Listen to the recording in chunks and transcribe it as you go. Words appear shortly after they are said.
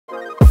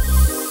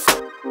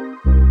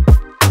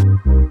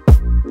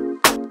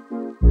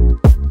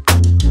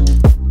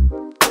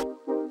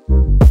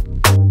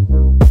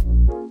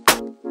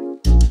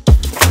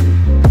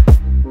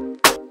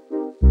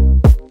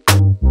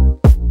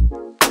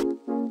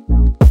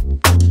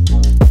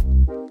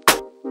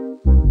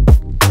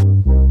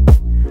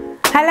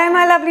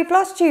lovely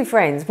floss tube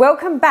friends,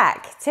 welcome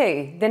back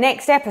to the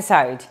next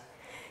episode.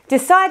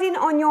 Deciding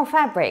on your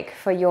fabric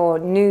for your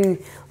new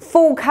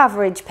full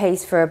coverage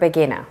piece for a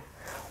beginner.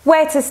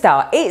 Where to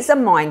start? It's a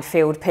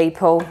minefield,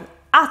 people.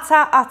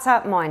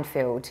 Utter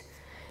minefield.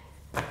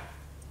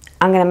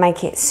 I'm going to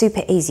make it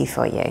super easy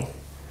for you.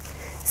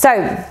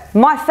 So,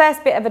 my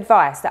first bit of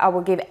advice that I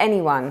will give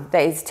anyone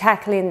that is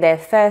tackling their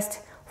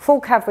first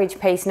full coverage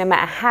piece, no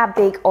matter how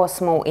big or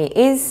small it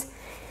is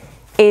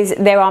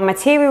there are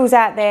materials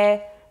out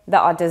there that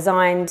are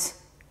designed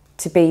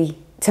to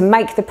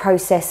make the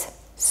process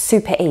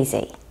super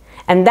easy.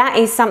 And that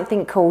is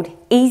something called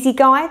Easy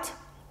Guide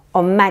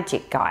or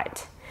Magic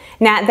Guide.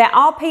 Now, there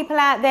are people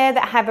out there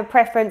that have a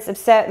preference of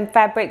certain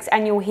fabrics,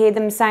 and you'll hear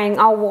them saying,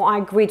 oh, well,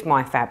 I grid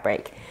my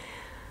fabric.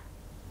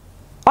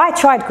 I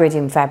tried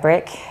gridding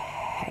fabric.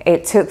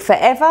 It took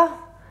forever.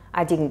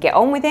 I didn't get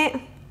on with it.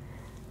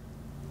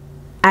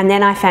 And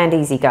then I found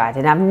Easy Guide,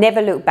 and I've never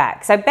looked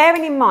back. So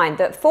bearing in mind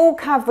that full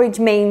coverage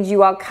means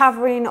you are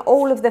covering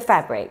all of the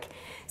fabric.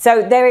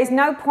 So there is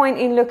no point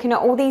in looking at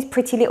all these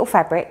pretty little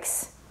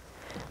fabrics,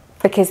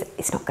 because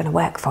it's not going to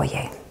work for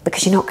you,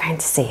 because you're not going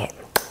to see it.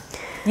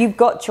 You've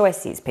got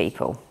choices,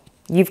 people.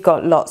 You've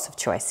got lots of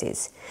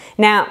choices.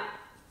 Now,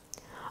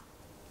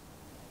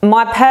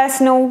 my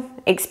personal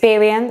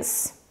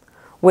experience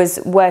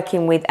was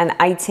working with an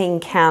 18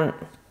 count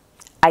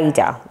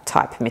Aida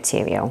type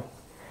material.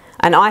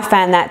 And I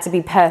found that to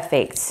be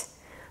perfect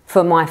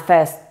for my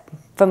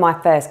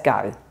first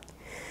go.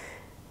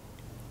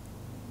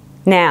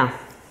 Now,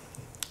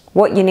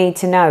 what you need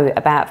to know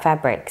about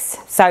fabrics.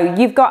 So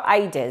you've got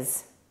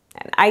Aidas.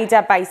 And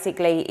Aida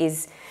basically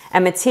is a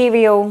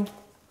material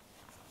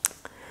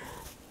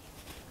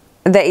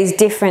that is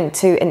different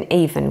to an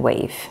even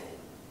weave.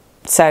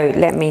 So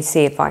let me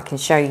see if I can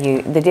show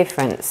you the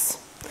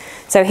difference.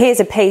 So here's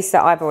a piece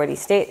that I've already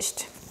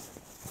stitched.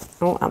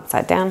 Oh,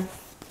 upside down.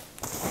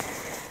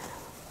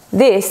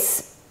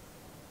 This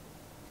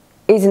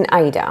is an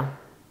Aida,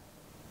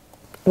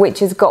 which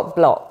has got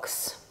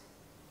blocks.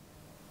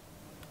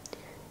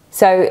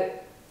 So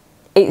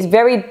it's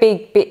very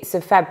big bits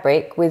of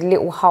fabric with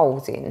little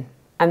holes in,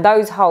 and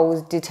those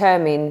holes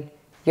determine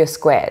your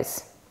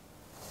squares.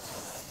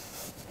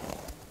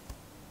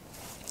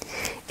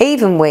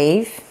 Even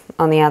weave,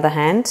 on the other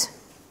hand,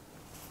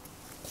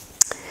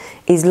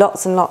 is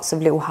lots and lots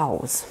of little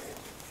holes.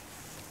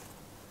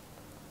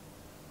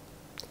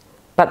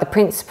 But the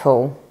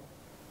principle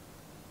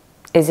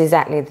is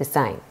exactly the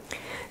same.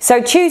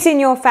 So choosing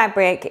your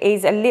fabric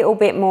is a little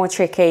bit more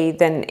tricky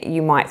than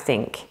you might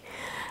think.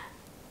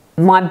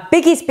 My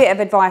biggest bit of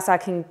advice I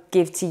can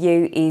give to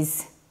you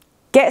is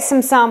get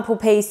some sample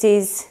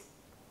pieces,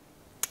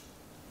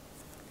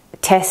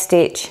 test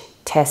stitch,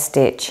 test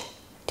stitch,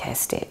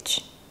 test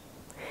stitch.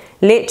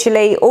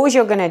 Literally, all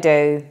you're going to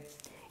do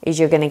is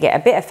you're going to get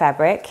a bit of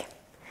fabric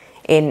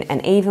in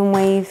an even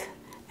weave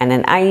and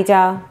an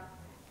Aida,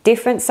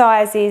 different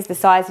sizes, the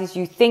sizes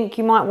you think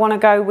you might want to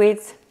go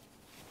with,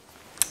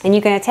 and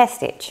you're going to test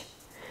stitch.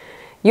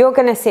 You're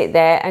going to sit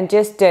there and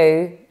just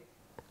do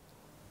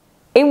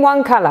in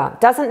one colour.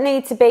 Doesn't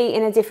need to be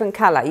in a different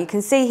colour. You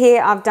can see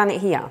here I've done it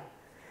here.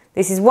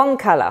 This is one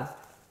colour.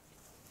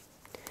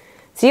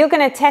 So you're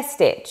going to test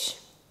stitch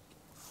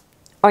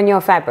on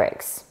your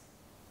fabrics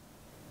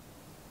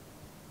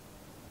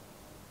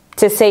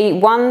to see,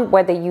 one,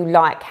 whether you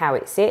like how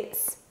it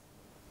sits,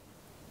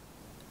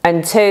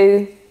 and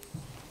two,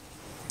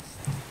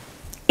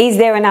 is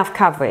there enough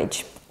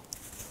coverage?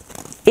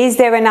 Is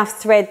there enough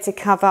thread to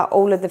cover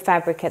all of the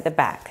fabric at the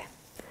back?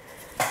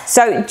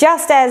 So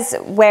just as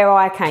where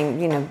I came,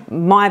 you know,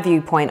 my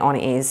viewpoint on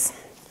it is,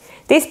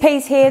 this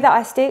piece here that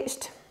I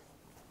stitched,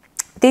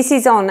 this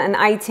is on an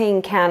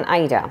 18 count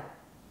Aida.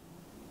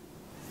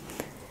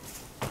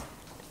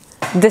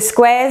 The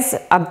squares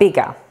are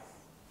bigger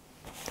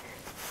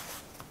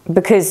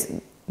because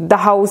the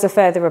holes are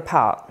further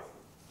apart.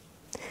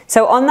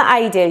 So on the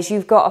Aidas,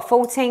 you've got a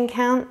 14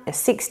 count, a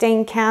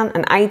 16 count,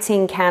 an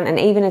 18 count, and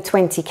even a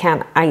 20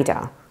 count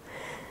Aida.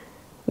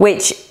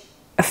 Which,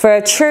 for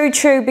a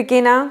true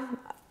beginner,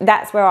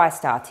 that's where I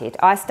started.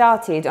 I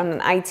started on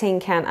an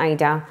 18 count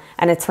Aida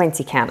and a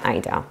 20 count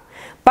Aida.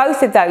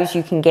 Both of those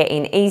you can get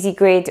in Easy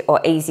Grid or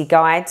Easy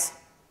Guide.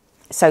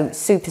 So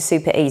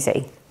super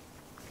easy.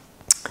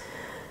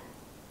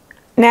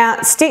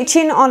 Now,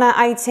 stitching on an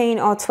 18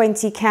 or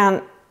 20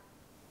 count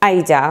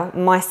Aida,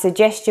 my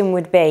suggestion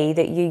would be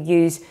that you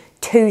use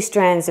 2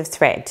 strands of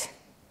thread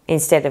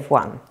instead of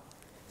 1.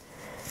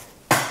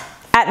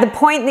 At the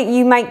point that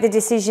you make the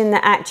decision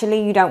that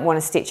actually you don't want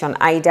to stitch on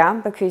Aida,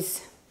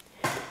 because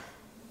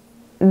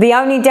the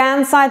only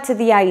downside to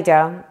the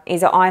Aida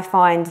is that I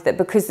find that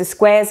because the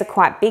squares are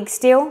quite big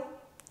still,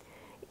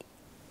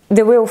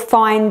 the real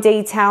fine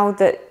detail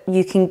that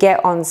you can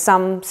get on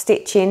some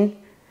stitching,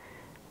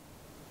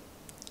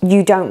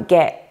 you don't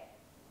get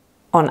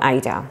on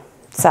Aida.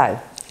 So,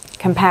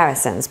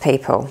 comparisons,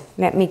 people.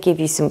 Let me give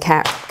you some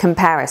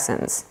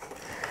comparisons.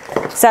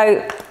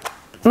 So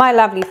My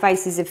Lovely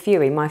Faces of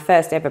Fury, my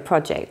first ever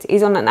project,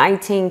 is on an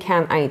 18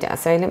 count Ada.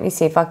 So let me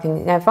see if I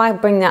can, now if I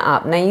bring that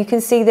up, now you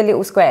can see the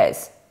little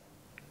squares.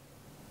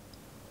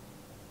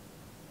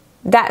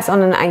 That's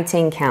on an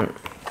 18 count.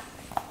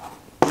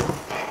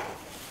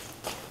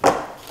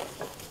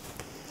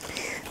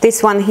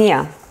 This one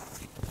here,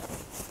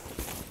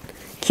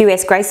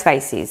 QS Grace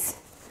Faces,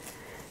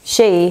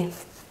 she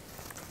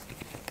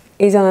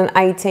is on an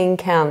 18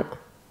 count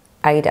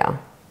Ada.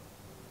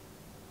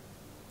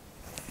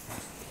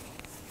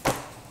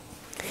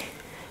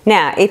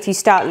 Now, if you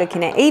start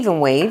looking at even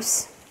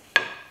weaves,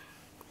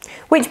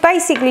 which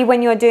basically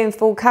when you're doing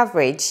full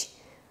coverage,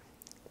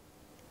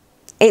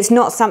 it's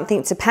not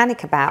something to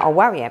panic about or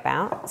worry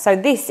about. So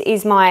this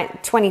is my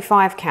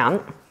 25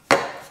 count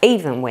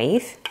even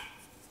weave.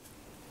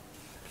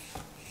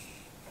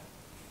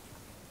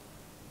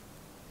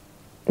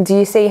 Do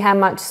you see how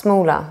much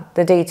smaller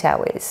the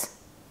detail is?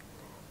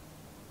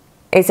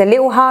 It's a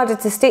little harder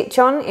to stitch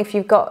on if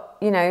you've got,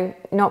 you know,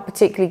 not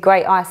particularly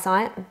great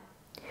eyesight.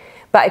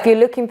 But if you're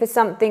looking for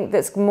something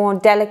that's more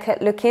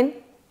delicate looking,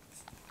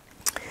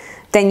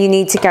 then you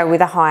need to go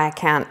with a higher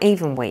count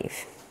even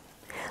weave.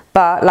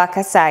 But like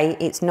I say,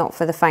 it's not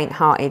for the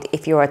faint-hearted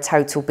if you're a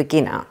total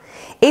beginner.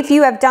 If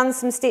you have done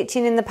some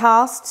stitching in the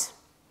past,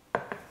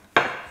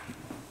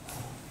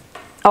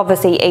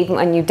 obviously even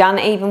when you've done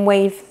even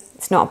weave,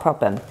 it's not a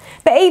problem.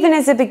 But even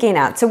as a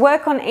beginner, to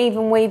work on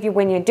even weave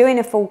when you're doing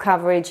a full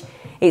coverage,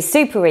 it's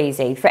super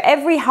easy. For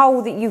every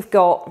hole that you've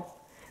got,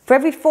 for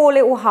every 4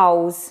 little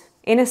holes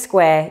in a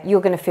square, you're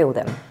going to fill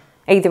them.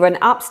 Either an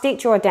up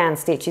stitch or a down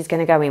stitch is going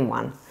to go in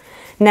one.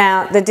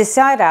 Now, the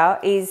decider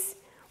is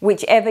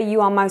whichever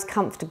you are most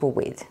comfortable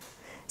with.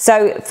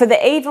 So for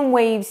the even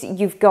weaves,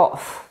 you've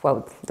got,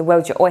 well, the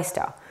world's your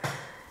oyster.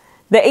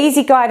 The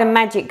Easy Guide and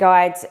Magic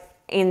Guides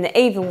in the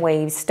even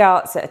weaves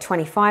starts at a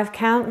 25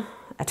 count,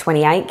 a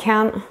 28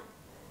 count,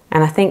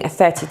 and I think a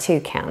 32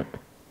 count.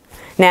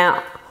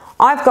 Now,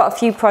 I've got a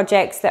few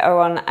projects that are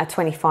on a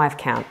 25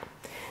 count.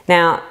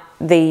 Now,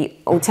 the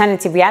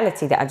alternative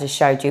reality that I just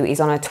showed you is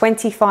on a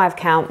 25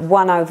 count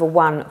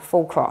 1/1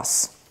 full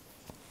cross.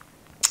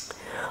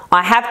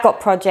 I have got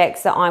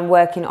projects that I'm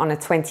working on a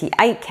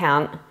 28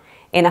 count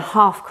in a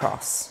half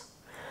cross,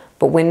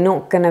 but we're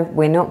not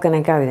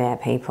gonna go there,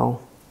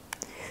 people.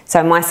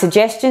 So my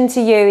suggestion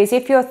to you is,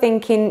 if you're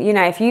thinking, you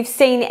know, if you've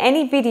seen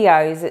any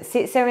videos that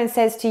sits there and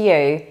says to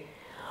you,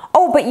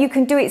 oh, but you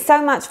can do it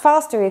so much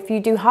faster if you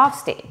do half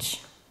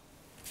stitch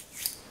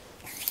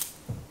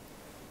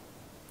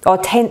or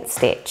tent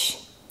stitch.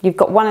 You've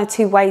got 1 or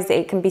 2 ways that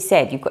it can be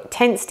said. You've got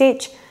tent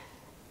stitch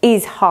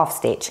is half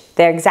stitch.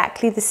 They're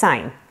exactly the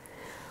same.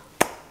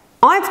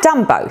 I've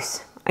done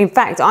both. In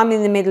fact, I'm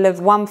in the middle of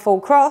 1 full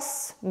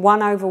cross,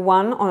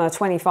 1/1 on a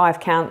 25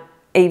 count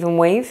even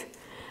weave.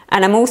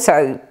 And I'm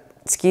also,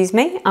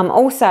 I'm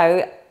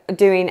also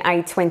doing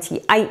a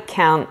 28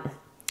 count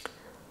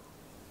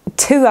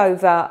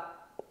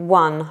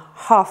 2/1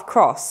 half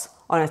cross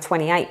on a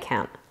 28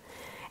 count.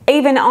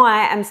 Even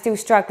I am still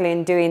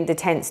struggling doing the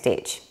tent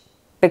stitch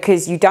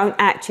because you don't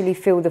actually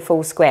fill the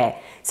full square.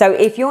 So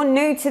if you're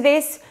new to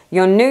this,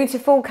 you're new to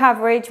full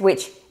coverage,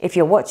 which if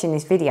you're watching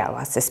this video,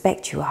 I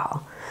suspect you are,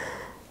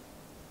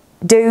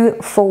 do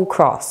full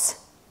cross.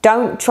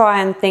 Don't try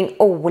and think,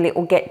 oh, well, it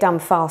will get done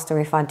faster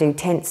if I do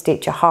tent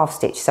stitch or half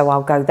stitch, so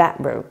I'll go that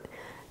route.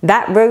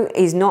 That route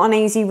is not an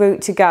easy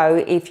route to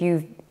go if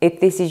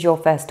this is your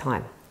first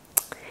time.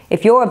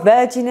 If you're a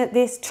virgin at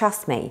this,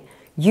 trust me,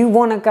 you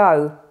want to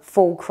go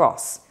full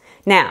cross.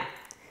 Now,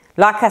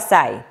 like I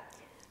say,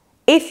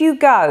 if you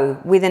go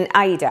with an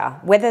Ada,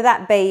 whether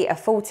that be a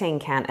 14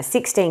 count, a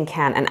 16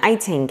 count, an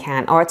 18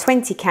 count, or a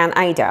 20 count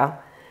Ada,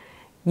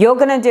 you're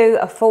going to do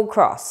a full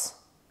cross.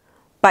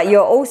 But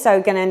you're also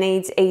going to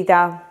need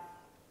either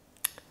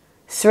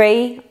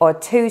 3 or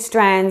 2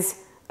 strands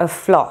of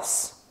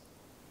floss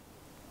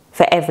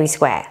for every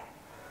square.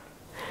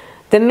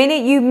 The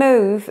minute you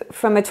move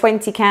from a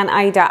 20 count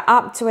Ada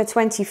up to a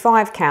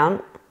 25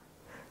 count,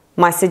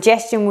 my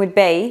suggestion would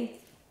be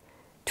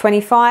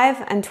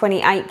 25 and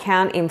 28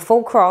 count in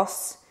full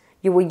cross,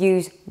 you will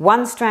use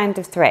 1 strand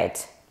of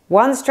thread.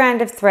 1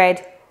 strand of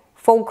thread,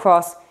 full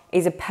cross,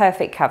 is a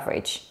perfect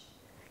coverage.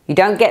 You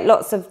don't get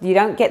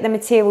the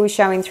material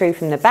showing through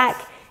from the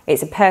back.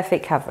 It's a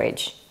perfect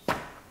coverage.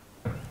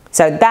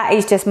 So that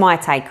is just my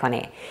take on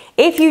it.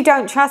 If you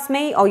don't trust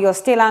me or you're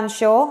still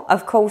unsure,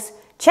 of course,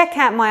 check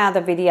out my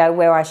other video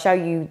where I show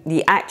you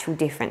the actual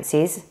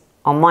differences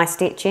on my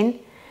stitching.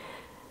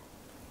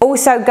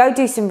 Also, go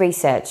do some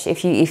research.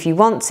 If you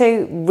want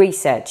to,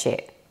 research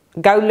it.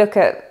 Go look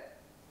at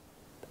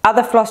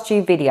other floss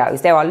tube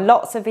videos. There are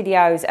lots of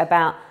videos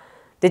about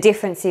the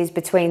differences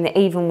between the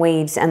even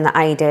weaves and the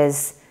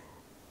Adas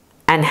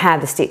and how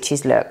the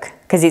stitches look.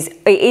 Because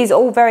it is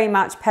all very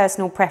much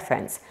personal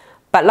preference.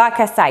 But like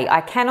I say,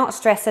 I cannot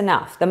stress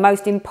enough, the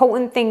most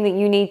important thing that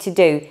you need to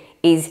do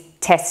is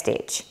test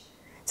stitch.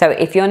 So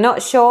if you're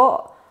not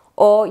sure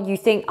or you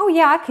think, oh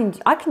yeah,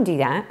 I can do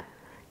that,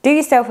 do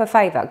yourself a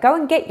favour, go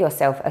and get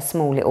yourself a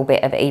small little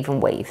bit of even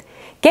weave.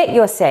 Get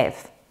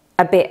yourself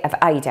a bit of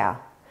Ada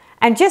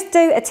And just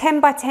do a 10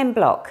 by 10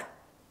 block,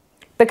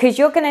 because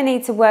you're going to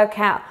need to work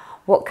out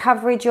what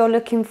coverage you're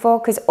looking for,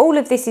 because all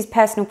of this is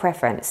personal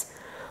preference.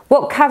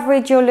 What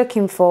coverage you're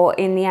looking for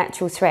in the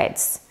actual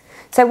threads.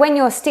 So when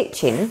you're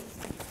stitching,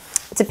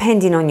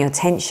 depending on your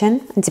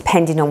tension and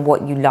depending on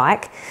what you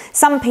like,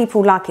 some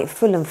people like it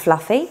full and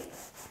fluffy,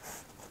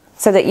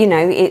 so that, you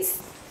know, it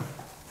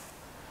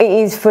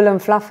is full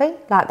and fluffy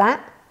like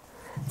that.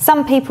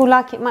 Some people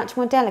like it much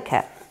more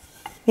delicate.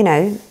 You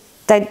know,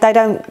 they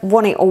don't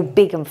want it all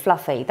big and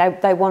fluffy.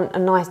 They want a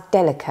nice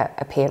delicate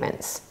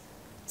appearance.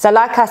 So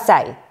like I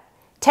say,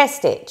 test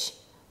stitch,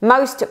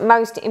 most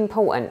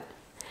important.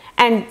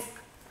 And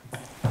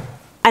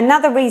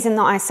another reason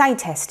that I say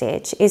test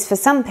stitch is, for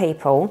some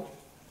people,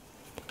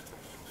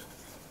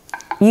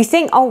 you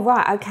think, oh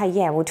right, okay,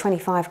 yeah, well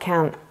 25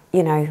 count,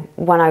 you know,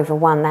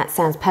 1/1, that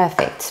sounds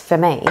perfect for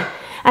me.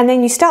 And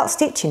then you start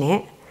stitching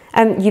it,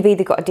 and you've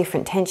either got a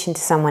different tension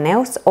to someone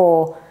else,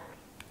 or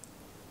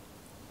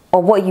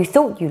what you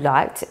thought you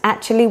liked.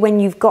 Actually, when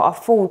you've got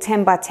a full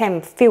 10 by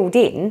 10 filled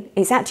in,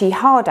 it's actually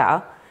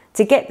harder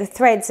to get the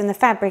threads and the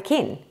fabric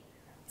in.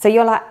 So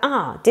you're like,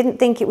 didn't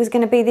think it was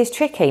going to be this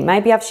tricky.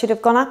 Maybe I should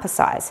have gone up a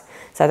size.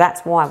 So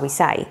that's why we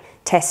say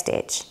test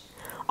stitch.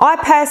 I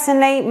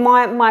personally,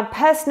 my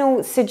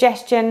personal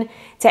suggestion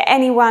to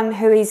anyone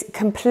who is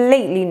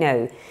completely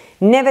new,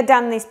 never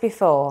done this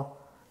before,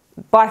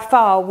 by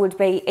far would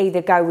be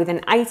either go with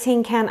an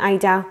 18 count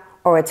Ada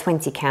or a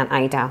 20 count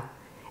Ada.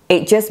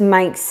 It just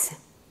makes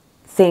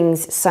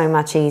things so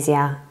much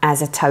easier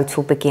as a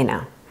total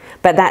beginner.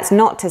 But that's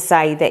not to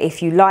say that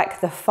if you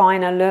like the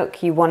finer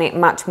look, you want it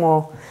much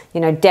more, you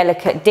know,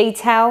 delicate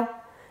detail,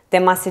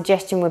 then my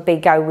suggestion would be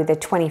go with a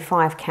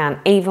 25 count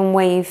even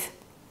weave.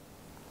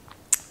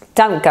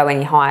 Don't go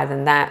any higher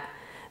than that,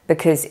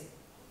 because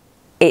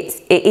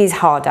it is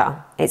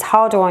harder. It's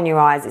harder on your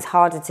eyes, it's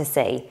harder to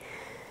see.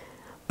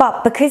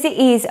 But because it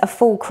is a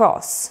full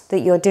cross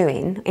that you're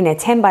doing in a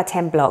 10 by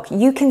 10 block,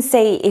 you can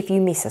see if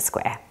you miss a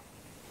square.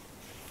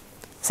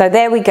 So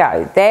there we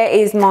go. There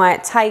is my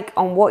take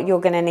on what you're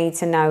going to need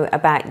to know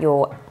about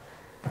your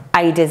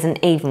Adas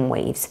and even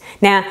weaves.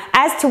 Now,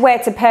 as to where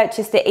to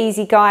purchase the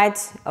Easy Guide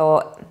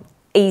or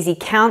Easy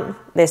Count,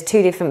 there's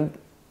two different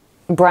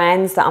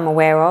brands that I'm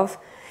aware of.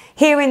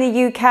 Here in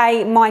the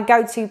UK, my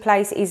go-to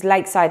place is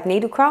Lakeside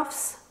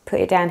Needlecrafts. Put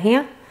it down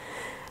here.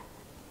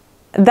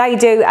 They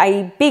do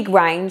a big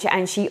range,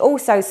 and she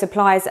also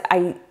supplies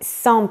a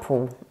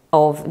sample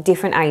of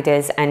different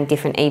Adas and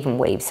different even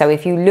weaves. So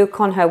if you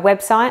look on her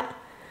website,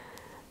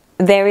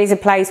 there is a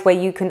place where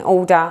you can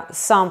order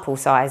sample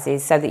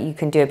sizes so that you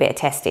can do a bit of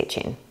test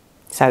stitching.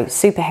 So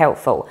super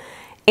helpful.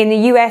 In the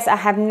US, I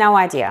have no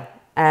idea.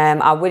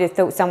 I would have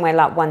thought somewhere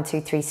like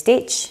 123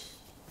 Stitch.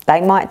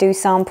 They might do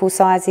sample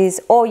sizes,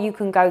 or you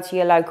can go to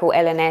your local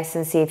L&S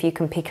and see if you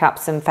can pick up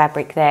some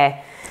fabric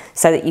there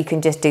so that you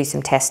can just do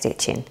some test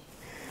stitching.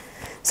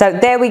 So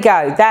there we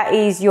go. That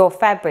is your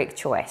fabric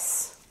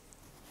choice,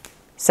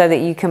 so that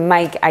you can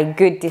make a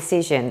good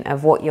decision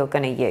of what you're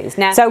going to use.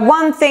 Now, so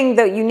one thing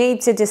that you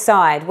need to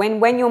decide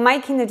when you're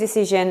making the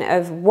decision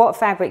of what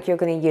fabric you're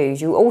going to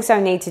use, you also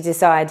need to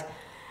decide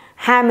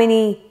how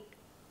many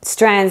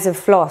strands of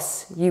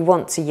floss you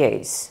want to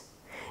use.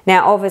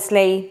 Now,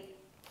 obviously,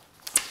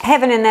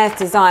 Heaven and Earth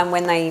Design,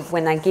 when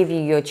they give you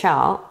your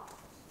chart,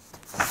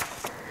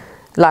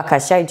 like I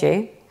showed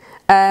you,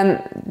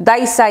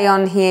 they say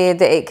on here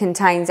that it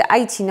contains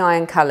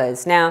 89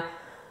 colours. Now,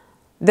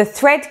 the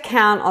thread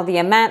count, or the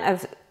amount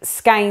of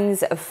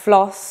skeins of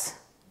floss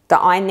that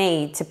I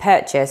need to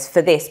purchase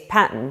for this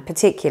pattern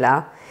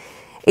particular,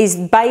 is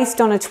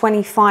based on a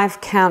 25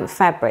 count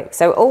fabric.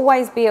 So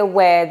always be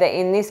aware that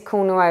in this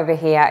corner over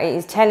here, it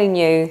is telling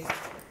you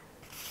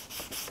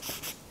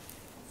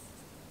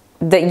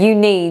that you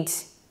need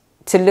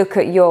to look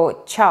at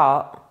your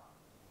chart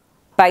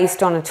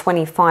based on a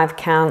 25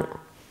 count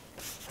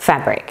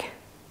fabric.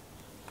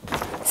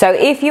 So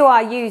if you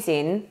are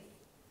using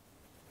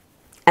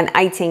an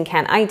 18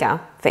 count Ada,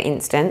 for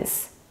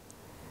instance,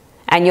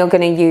 and you're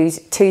going to use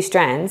 2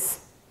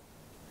 strands,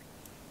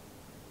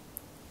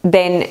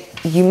 then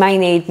you may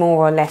need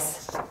more or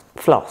less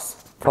floss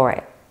for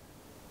it.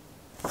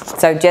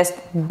 So just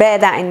bear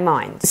that in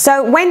mind.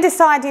 So when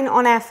deciding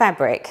on our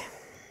fabric,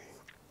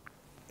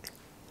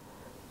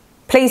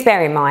 please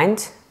bear in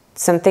mind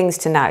some things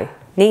to know,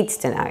 needs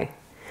to know.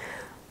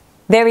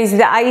 There is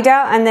the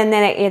Ada, and then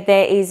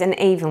there is an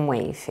even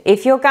weave.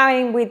 If you're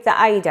going with the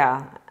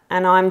Ada,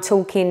 and I'm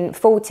talking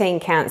 14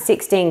 count,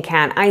 16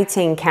 count,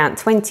 18 count,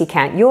 20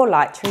 count, you're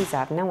like, Teresa, I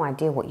have no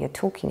idea what you're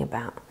talking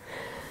about.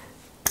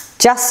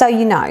 Just so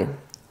you know,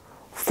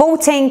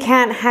 14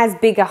 count has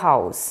bigger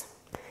holes.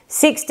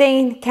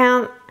 16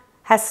 count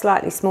has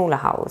slightly smaller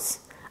holes.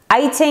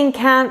 18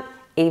 count,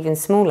 even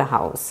smaller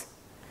holes.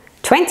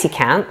 20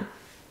 count,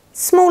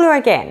 smaller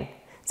again.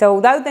 So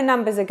although the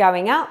numbers are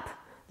going up,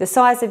 the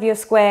size of your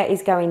square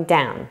is going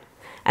down.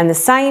 And the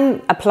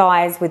same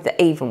applies with the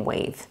even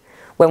weave.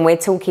 When we're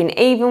talking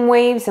even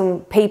weaves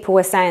and people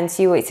are saying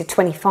to you it's a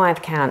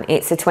 25 count,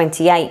 it's a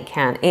 28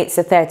 count, it's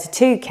a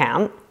 32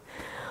 count,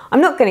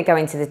 I'm not going to go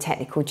into the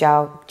technical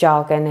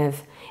jargon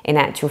of, in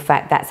actual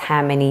fact, that's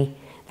how many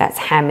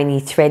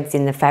threads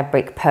in the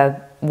fabric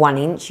per 1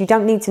 inch. You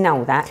don't need to know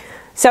all that.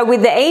 So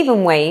with the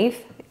even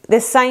weave,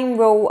 the same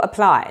rule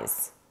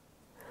applies.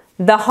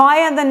 The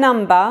higher the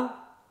number,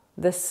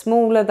 the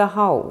smaller the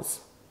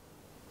holes.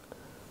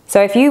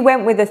 So if you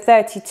went with a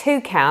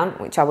 32 count,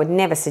 which I would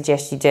never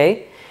suggest you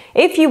do,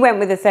 if you went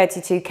with a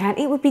 32 count,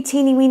 it would be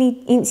teeny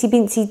weeny, incy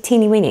bincy,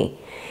 teeny weeny.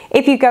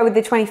 If you go with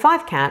the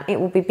 25 count, it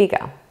will be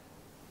bigger.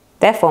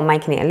 Therefore,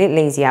 making it a little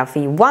easier for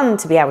you, 1,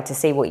 to be able to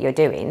see what you're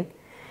doing,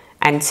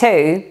 and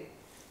 2,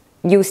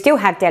 you'll still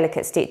have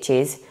delicate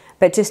stitches,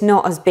 but just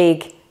not as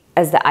big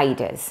as the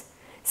aiders.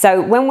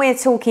 So when we're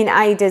talking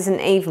aiders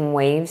and even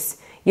weaves,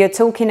 you're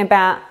talking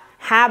about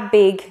how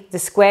big the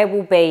square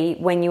will be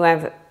when you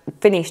have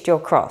finished your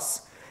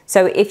cross.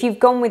 So if you've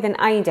gone with an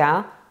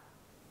aider,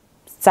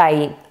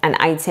 say an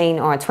 18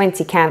 or a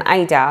 20 count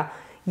aider,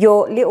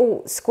 your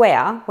little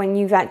square, when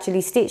you've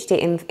actually stitched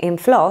it in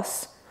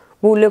floss,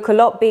 will look a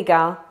lot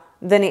bigger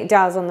than it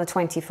does on the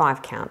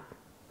 25 count.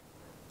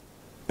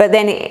 But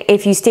then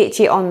if you stitch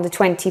it on the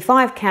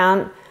 25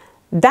 count,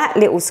 that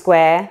little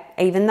square,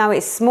 even though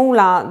it's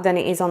smaller than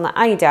it is on the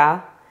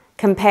aider,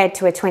 compared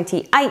to a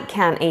 28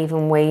 count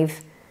even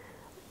weave,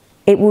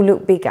 it will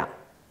look bigger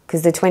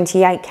because the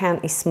 28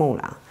 count is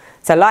smaller.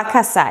 So like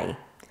I say,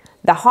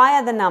 the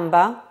higher the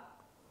number,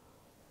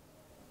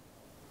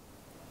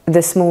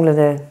 the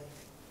smaller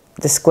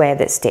the square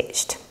that's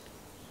stitched.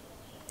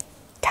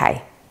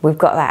 Okay, we've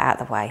got that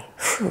out of the way.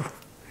 Whew.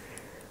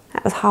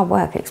 That was hard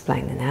work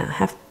explaining that, I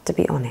have to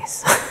be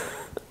honest.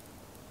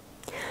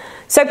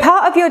 So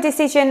part of your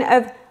decision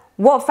of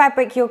what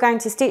fabric you're going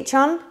to stitch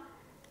on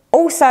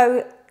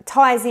also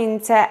ties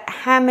into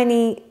how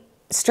many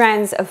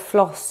strands of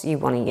floss you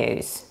want to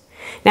use.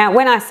 Now,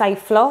 when I say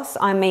floss,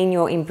 I mean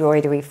your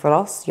embroidery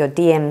floss, your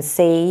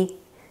DMC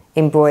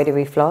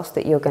embroidery floss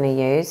that you're going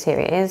to use. Here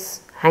it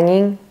is,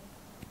 hanging.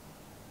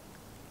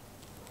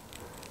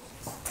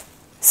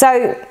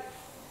 So,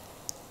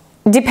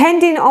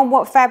 depending on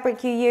what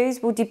fabric you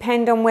use will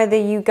depend on whether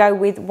you go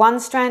with 1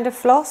 strand of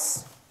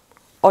floss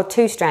or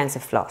 2 strands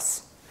of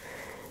floss.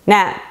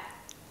 Now,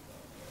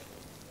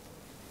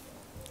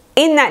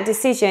 in that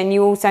decision,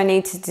 you also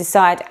need to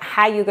decide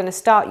how you're going to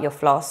start your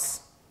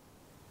floss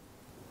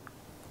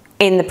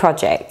in the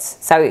project.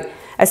 So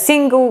a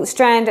single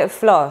strand of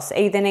floss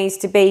either needs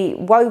to be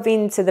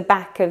woven to the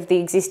back of the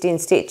existing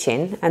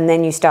stitching and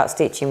then you start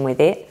stitching with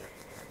it,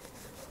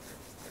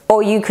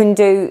 or you can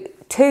do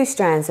 2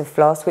 strands of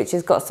floss, which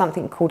has got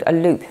something called a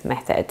loop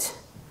method.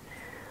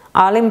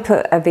 I'll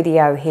input a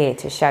video here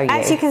to show you.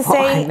 As you can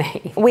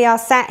see, we are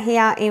sat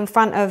here in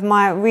front of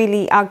my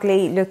really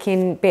ugly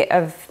looking bit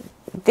of,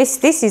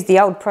 this is the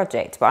old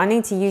project, but I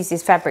need to use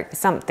this fabric for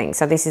something,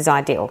 so this is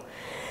ideal.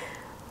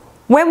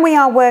 When we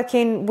are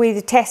working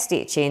with test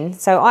stitching,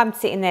 so I'm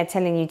sitting there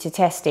telling you to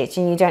test stitch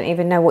and you don't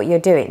even know what you're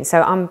doing.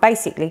 So I'm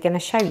basically going to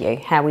show you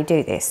how we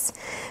do this.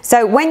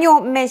 So when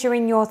you're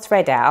measuring your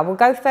thread out, I will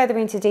go further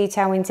into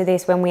detail into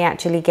this when we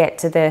actually get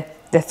to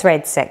the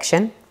thread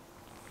section.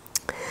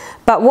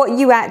 But what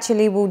you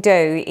actually will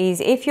do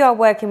is, if you are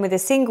working with a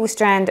single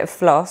strand of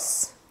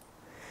floss,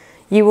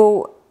 you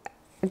will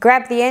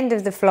grab the end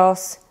of the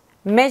floss,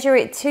 measure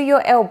it to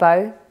your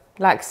elbow,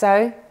 like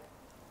so,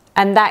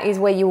 and that is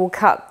where you will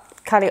cut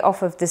it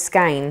off of the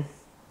skein.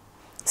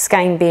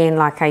 Skein being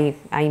like a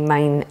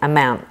main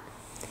amount.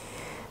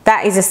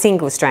 That is a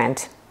single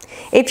strand.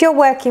 If you're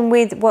working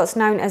with what's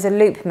known as a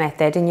loop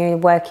method and you're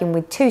working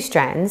with 2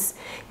 strands,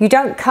 you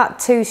don't cut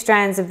 2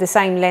 strands of the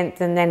same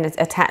length and then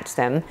attach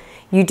them.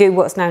 You do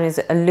what's known as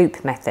a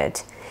loop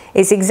method.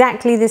 It's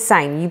exactly the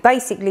same. You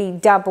basically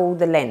double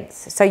the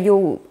length. So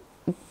you'll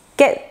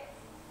get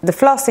the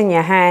floss in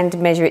your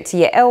hand, measure it to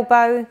your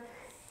elbow,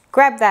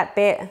 grab that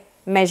bit,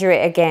 measure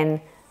it again.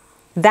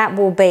 That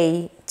will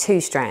be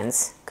 2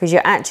 strands because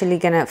you're actually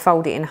going to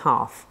fold it in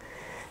half.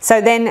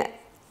 So then,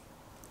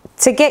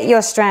 to get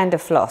your strand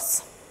of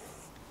floss,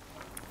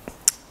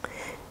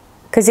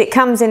 because it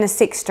comes in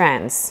 6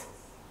 strands,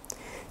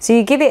 so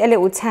you give it a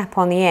little tap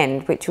on the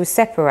end, which will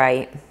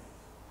separate.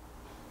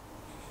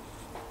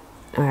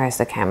 Where's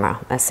the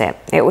camera? That's it.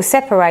 It will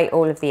separate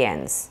all of the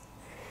ends.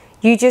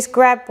 You just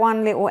grab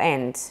one little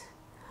end,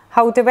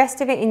 hold the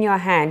rest of it in your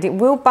hand. It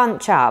will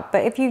bunch up,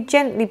 but if you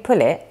gently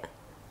pull it,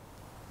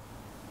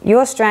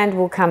 your strand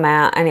will come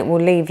out and it will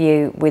leave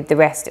you with the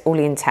rest all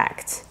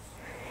intact.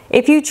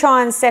 If you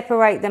try and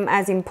separate them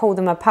as in pull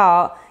them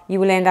apart, you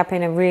will end up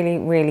in a really,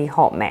 really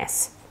hot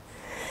mess.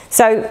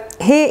 So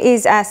here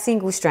is our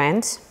single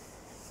strand.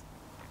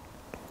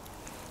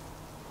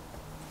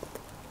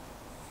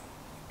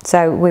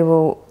 So we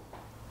will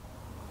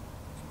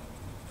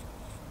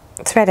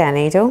thread our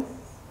needle.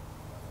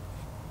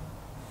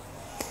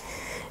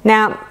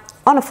 Now,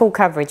 on a full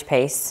coverage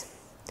piece,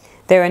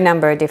 there are a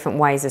number of different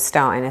ways of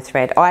starting a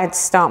thread. I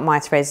start my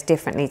threads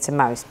differently to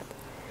most.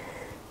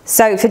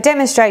 So for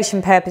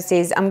demonstration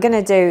purposes, I'm going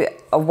to do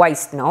a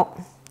waist knot.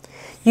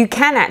 You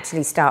can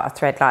actually start a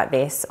thread like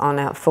this on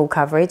a full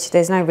coverage.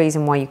 There's no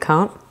reason why you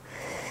can't.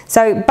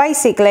 So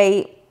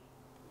basically,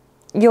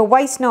 your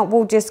waist knot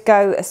will just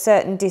go a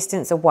certain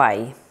distance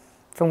away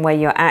from where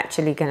you're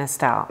actually going to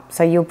start.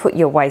 So you'll put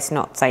your waist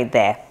knot, say,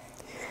 there.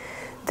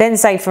 Then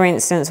say, for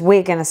instance,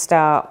 we're going to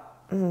start,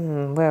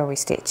 where are we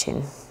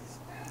stitching?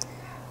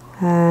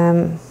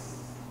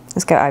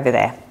 Let's go over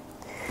there.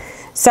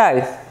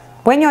 So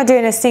when you're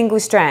doing a single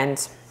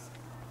strand,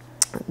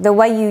 the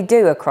way you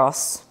do a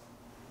cross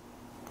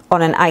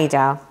on an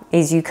Ada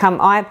is you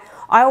come, I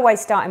always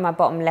start in my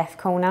bottom left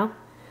corner.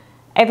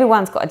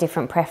 Everyone's got a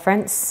different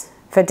preference.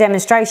 For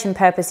demonstration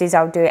purposes,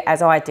 I'll do it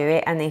as I do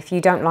it, and if you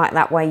don't like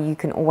that way, you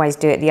can always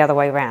do it the other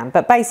way around.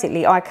 But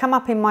basically, I come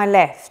up in my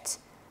left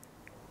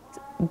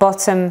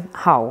bottom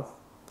hole.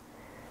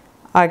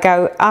 I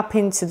go up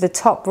into the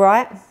top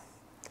right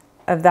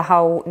of the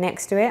hole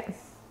next to it.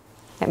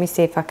 Let me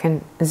see if I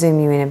can zoom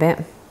you in a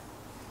bit.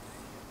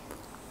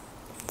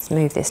 Let's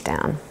move this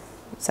down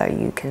so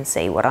you can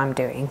see what I'm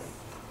doing.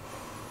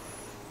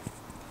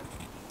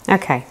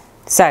 Okay,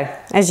 so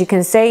as you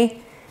can see,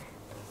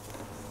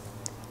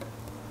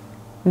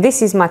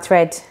 this is my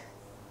thread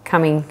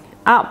coming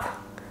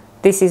up,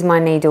 this is my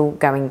needle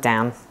going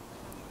down.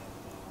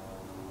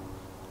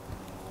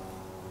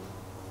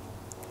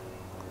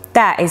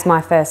 That is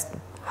my first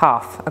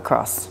half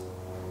across.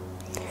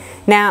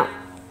 Now,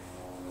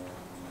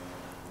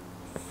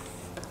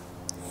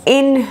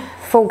 in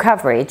full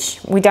coverage,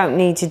 we don't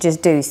need to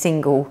just do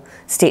single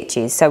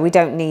stitches, so we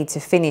don't need to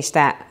finish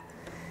that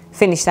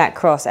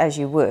cross as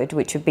you would,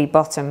 which would be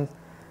bottom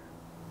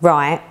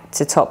right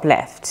to top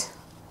left.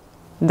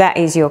 That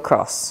is your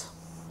cross.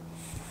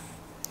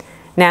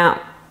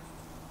 Now,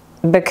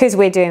 because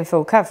we're doing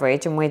full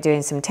coverage and we're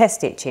doing some test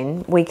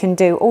stitching, we can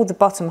do all the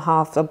bottom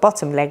half or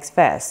bottom legs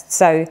first.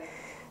 So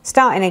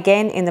starting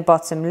again in the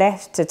bottom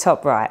left to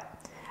top right,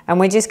 and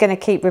we're just going to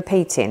keep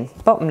repeating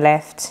bottom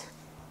left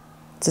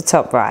to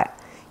top right.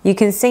 You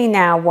can see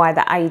now why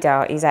the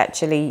Ada is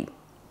actually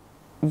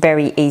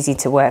very easy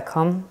to work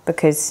on,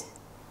 because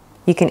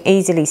you can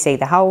easily see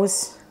the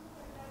holes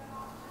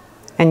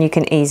and you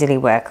can easily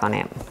work on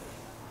it.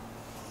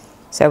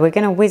 So we're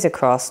going to whiz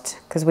across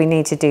because we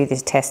need to do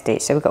this test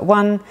stitch. So we've got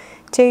 1,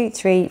 2,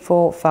 3,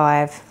 4,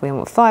 5. We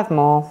want 5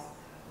 more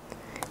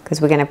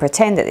because we're going to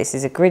pretend that this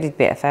is a gridded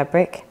bit of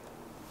fabric.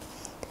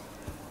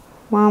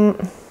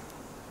 1,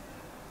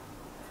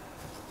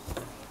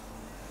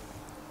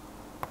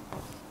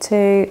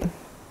 2,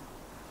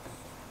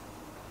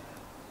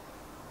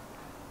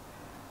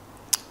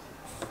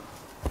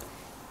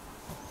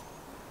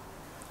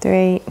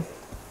 3,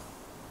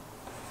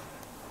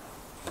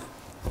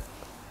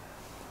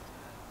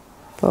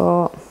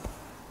 4,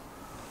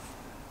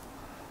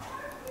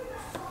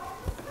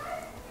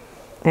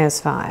 there's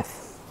 5.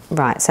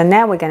 Right, so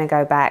now we're going to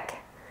go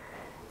back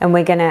and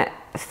we're going to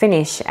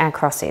finish our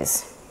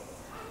crosses.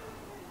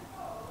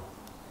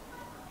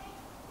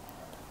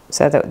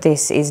 So that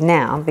this is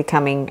now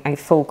becoming a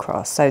full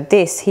cross. So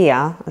this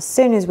here, as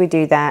soon as we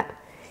do that,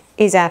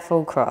 is our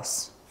full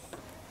cross.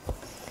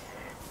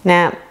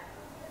 Now,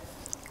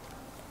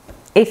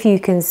 if you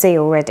can see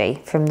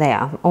already from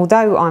there,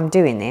 although I'm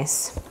doing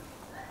this,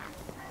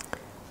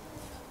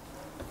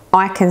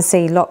 I can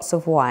see lots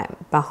of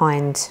white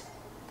behind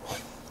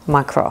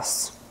my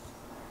cross,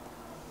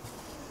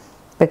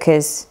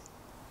 because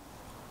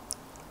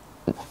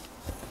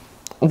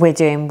we're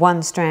doing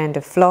 1 strand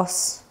of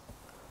floss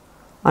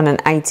on an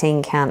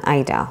 18 count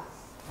Ada.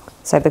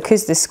 So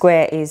because the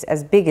square is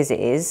as big as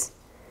it is,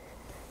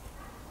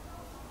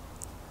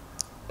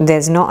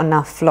 there's not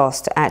enough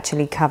floss to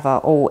actually cover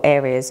all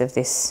areas of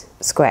this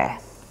square.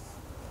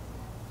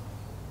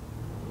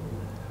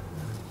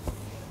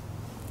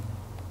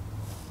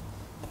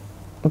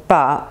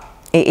 But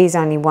it is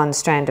only 1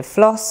 strand of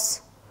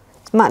floss.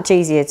 It's much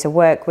easier to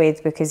work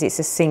with because it's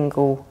a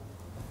single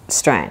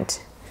strand.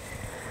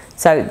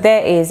 So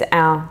there is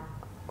our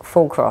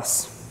full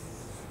cross.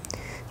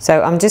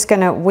 So I'm just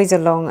going to whiz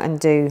along and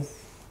do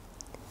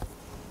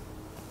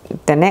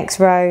the next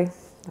row.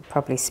 I'll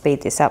probably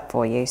speed this up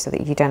for you so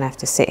that you don't have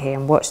to sit here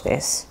and watch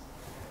this.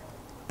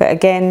 But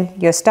again,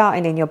 you're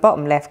starting in your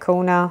bottom left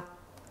corner,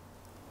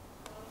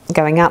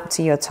 going up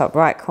to your top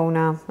right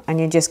corner, and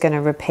you're just going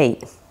to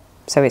repeat.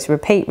 So it's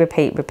repeat,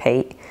 repeat,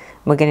 repeat.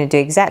 We're going to do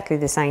exactly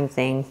the same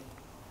thing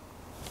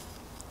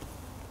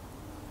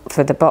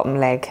for the bottom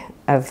leg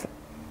of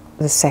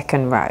the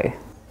second row.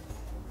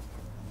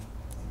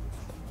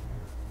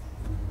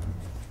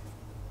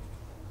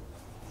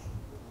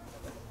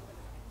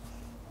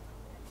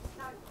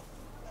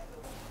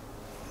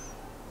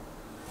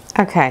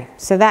 Okay,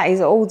 so that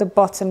is all the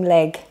bottom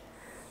leg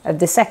of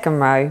the second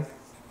row.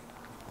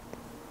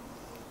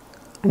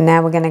 And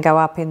now we're going to go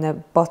up in the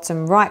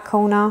bottom right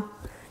corner,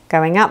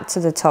 going up to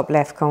the top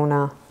left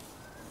corner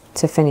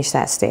to finish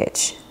that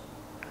stitch,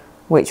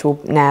 which will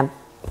now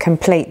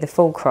complete the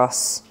full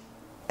cross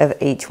of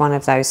each one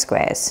of those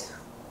squares.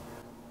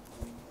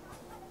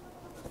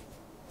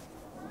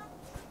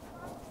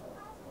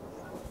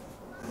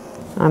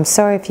 I'm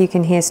sorry if you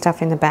can hear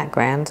stuff in the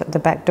background. The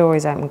back door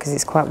is open because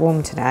it's quite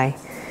warm today,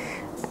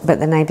 but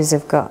the neighbours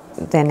have got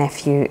their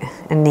nephew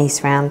and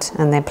niece round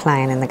and they're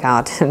playing in the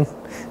garden.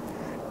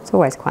 So It's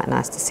always quite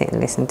nice to sit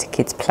and listen to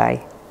kids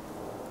play.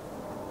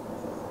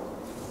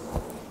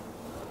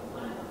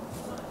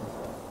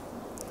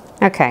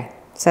 Okay,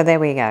 so there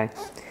we go.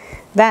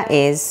 That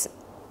is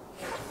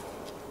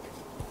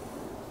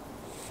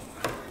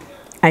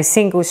a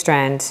single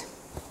strand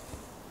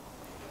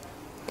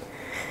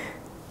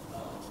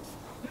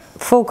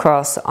full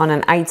cross on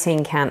an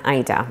 18 count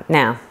Ada.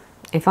 Now,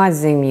 if I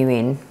zoom you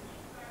in,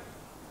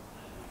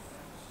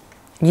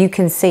 you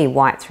can see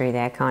white through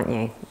there, can't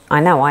you?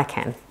 I know I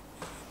can.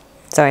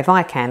 So if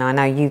I can, I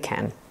know you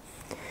can.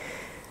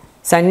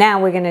 So now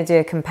we're going to do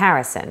a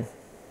comparison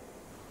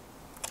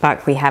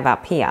like we have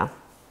up here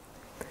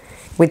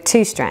with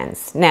 2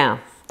 strands.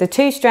 Now, the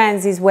 2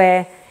 strands is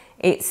where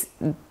it's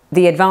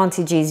the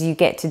advantage is you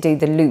get to do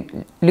the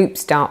loop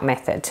start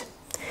method.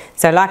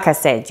 So like I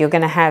said, you're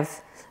going to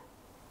have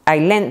a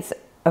length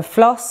of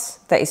floss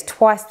that is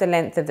twice the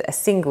length of a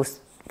single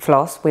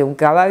floss. We'll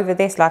go over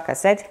this like I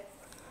said.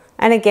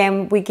 And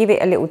again, we give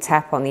it a little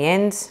tap on the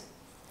end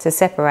to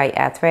separate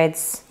our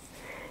threads.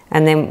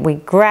 And then we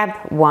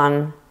grab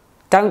one.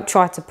 Don't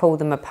try to pull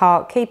them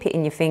apart. Keep it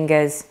in your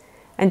fingers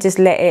and just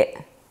let it,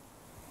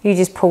 you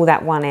just pull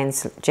that one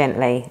end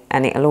gently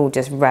and it'll all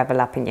just ravel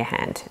up in your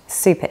hand.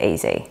 Super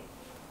easy.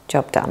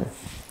 Job done.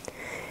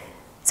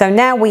 So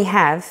now we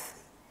have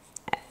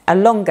a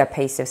longer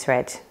piece of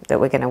thread that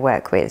we're going to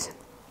work with.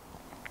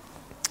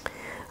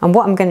 And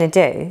what I'm going to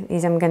do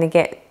is I'm going to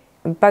get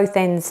both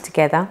ends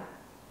together.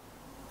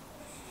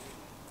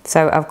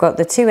 So I've got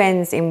the 2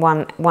 ends in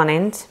one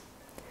end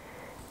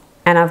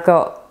and I've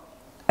got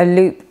a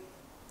loop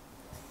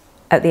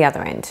at the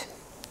other end.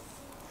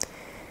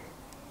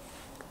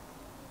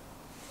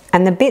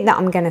 And the bit that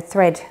I'm going to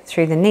thread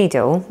through the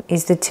needle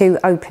is the 2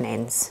 open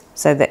ends,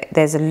 so that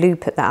there's a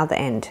loop at the other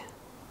end.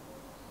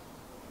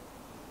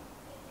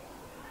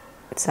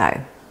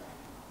 So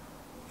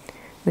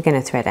we're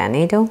going to thread our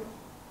needle.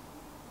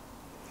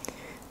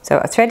 So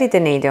I threaded the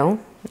needle.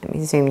 Let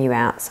me zoom you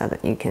out so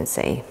that you can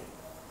see.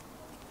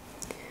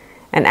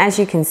 And as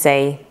you can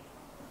see,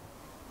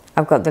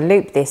 I've got the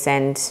loop this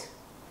end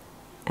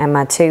and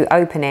my 2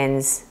 open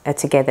ends are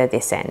together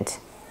this end.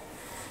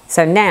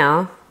 So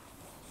now,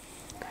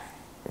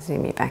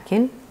 zoom you back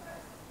in.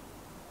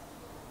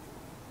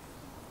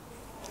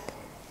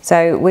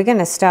 So we're going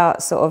to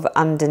start sort of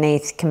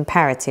underneath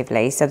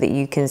comparatively so that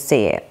you can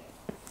see it.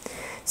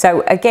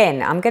 So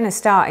again, I'm going to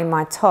start in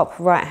my top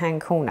right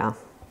hand corner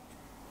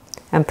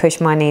and push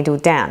my needle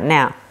down.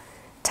 Now,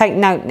 take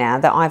note now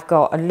that I've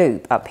got a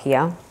loop up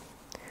here.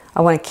 I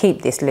want to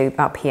keep this loop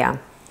up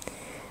here.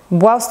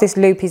 Whilst this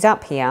loop is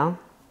up here,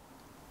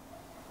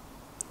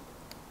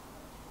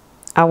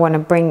 I want to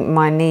bring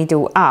my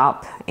needle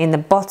up in the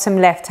bottom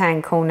left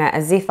hand corner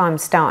as if I'm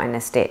starting a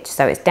stitch.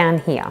 So it's down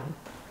here.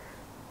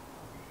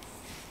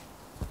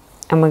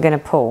 And we're going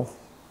to pull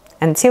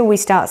until we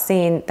start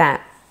seeing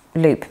that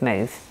loop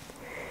move.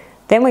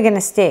 Then we're going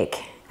to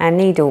stick our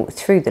needle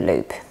through the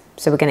loop.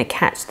 So we're going to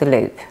catch the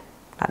loop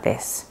like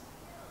this.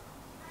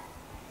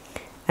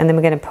 And then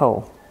we're going to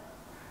pull.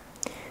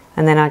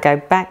 And then I go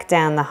back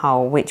down the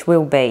hole, which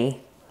will be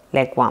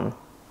leg 1.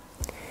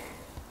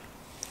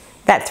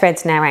 That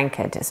thread's now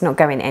anchored, it's not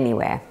going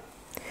anywhere.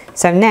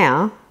 So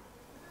now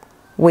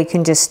we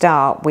can just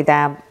start with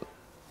our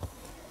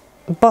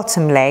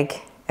bottom leg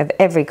of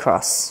every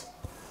cross.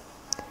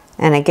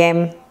 And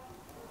again,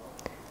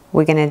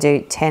 we're going to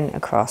do 10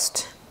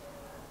 across.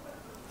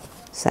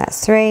 So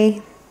that's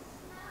 3.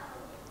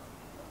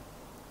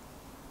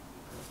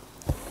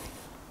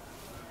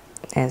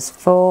 There's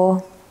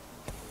 4.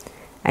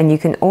 And you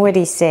can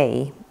already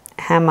see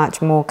how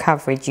much more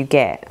coverage you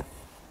get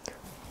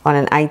on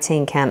an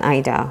 18 count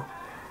Ada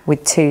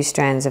with 2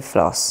 strands of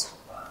floss.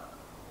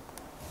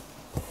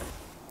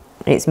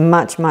 It's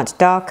much, much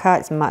darker,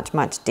 it's much,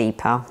 much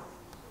deeper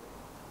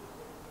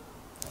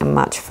and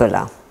much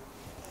fuller.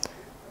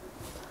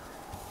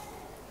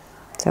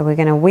 So we're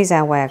going to whiz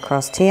our way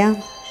across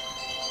here.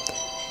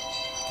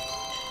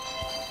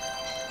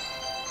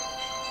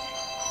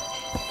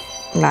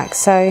 Like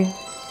so.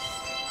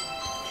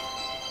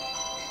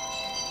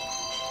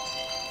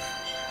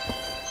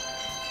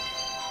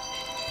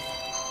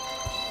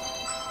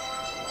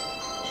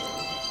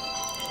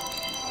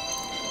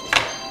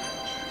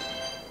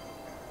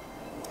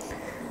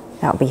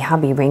 That'll be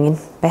hubby ringing.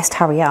 Best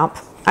hurry up.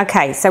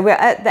 Okay, so we're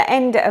at the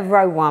end of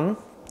row 1.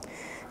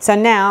 So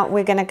now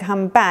we're going to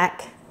come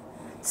back,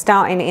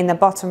 starting in the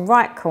bottom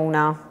right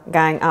corner,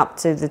 going up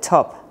to the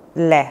top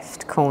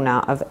left corner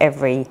of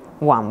every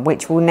one,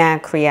 which will now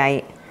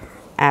create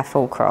our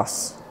full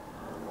cross.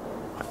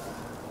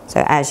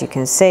 So as you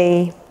can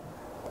see,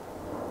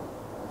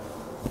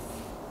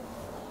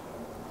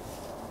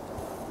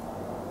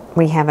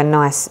 we have a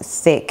nice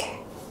thick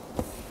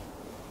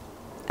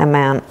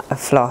amount of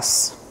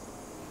floss.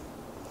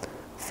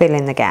 Fill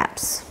in the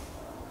gaps.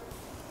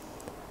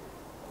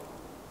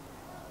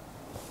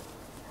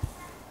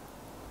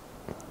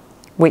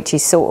 Which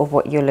is sort of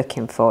what you're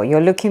looking for.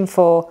 You're looking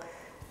for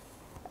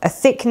a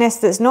thickness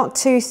that's not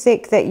too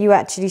thick that you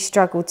actually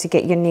struggle to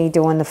get your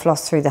needle and the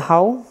floss through the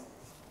hole.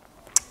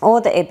 or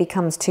that it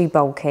becomes too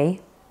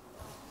bulky.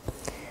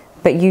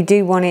 But you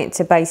do want it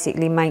to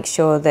basically make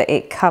sure that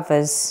it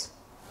covers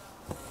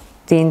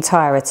the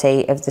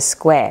entirety of the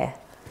square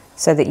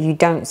so that you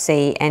don't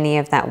see any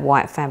of that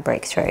white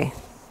fabric through.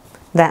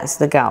 That's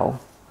the goal.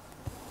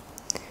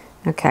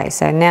 Okay,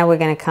 so now we're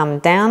going to come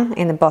down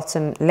in the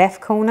bottom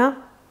left corner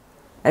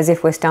as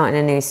if we're starting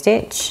a new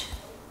stitch.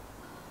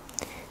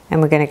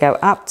 And we're going to go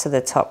up to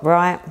the top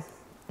right.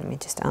 Let me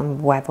just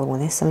unravel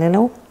this a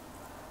little.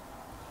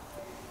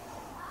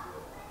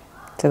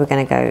 So we're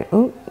going to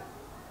go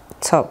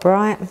top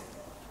right.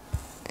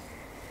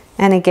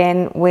 And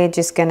again, we're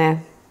just going to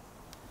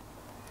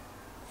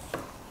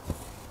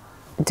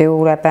do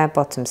all of our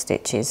bottom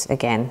stitches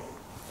again.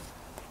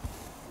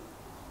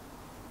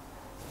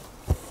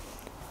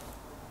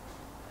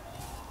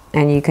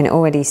 And you can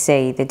already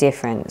see the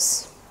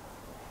difference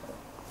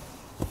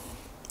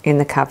in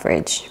the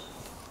coverage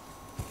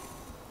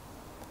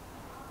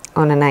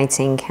on an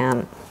 18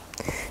 count.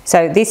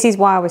 So this is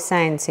why I was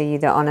saying to you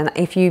that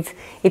if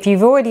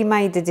you've already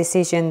made the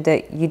decision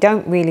that you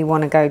don't really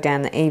want to go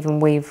down the even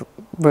weave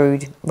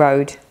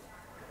road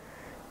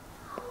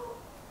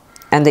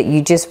and that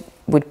you just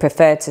would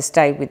prefer to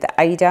stay with the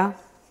Ada,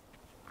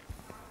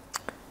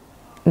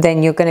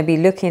 then you're going to be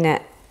looking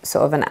at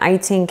sort of an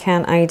 18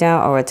 count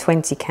Ada or a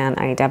 20 count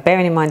Ada.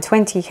 Bearing in mind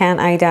 20 count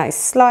Ada is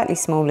slightly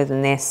smaller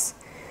than this,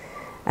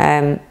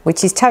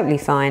 which is totally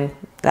fine.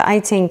 The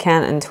 18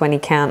 count and 20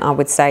 count I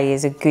would say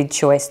is a good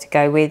choice to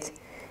go with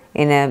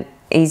in an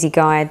easy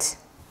guide.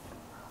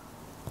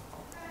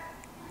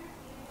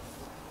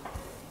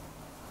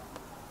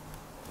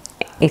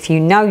 If you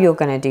know you're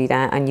going to do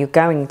that and you're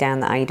going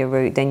down the Ada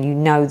route, then you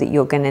know that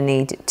you're going to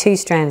need 2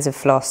 strands of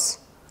floss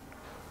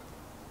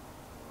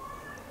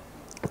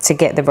to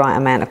get the right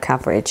amount of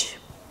coverage,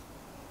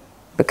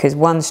 because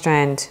 1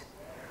 strand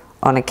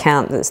on a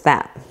count that's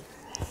that,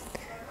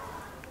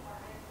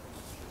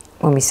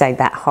 when we say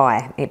that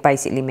high, it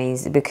basically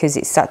means that because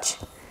it's such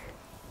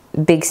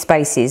big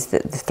spaces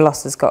that the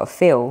floss has got to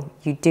fill,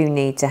 you do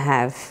need to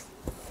have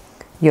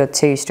your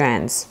 2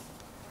 strands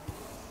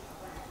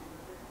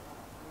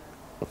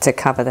to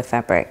cover the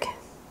fabric.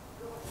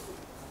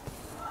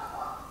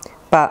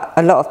 But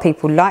a lot of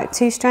people like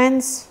 2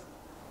 strands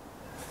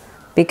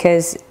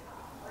because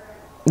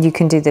you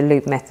can do the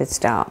loop method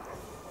start,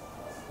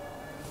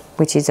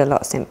 which is a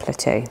lot simpler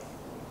too.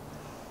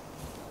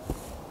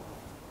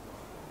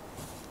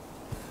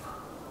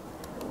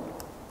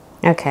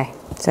 Okay,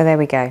 so there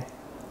we go.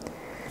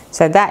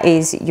 So that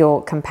is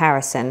your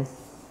comparison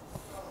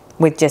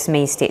with just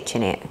me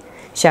stitching it,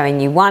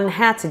 showing you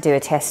how to do a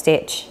test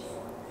stitch.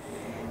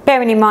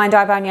 Bearing in mind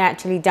I've only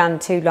actually done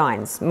 2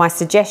 lines. My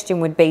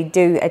suggestion would be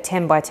do a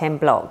 10 by 10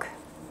 block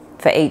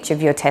for each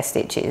of your test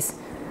stitches,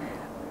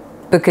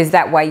 because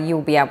that way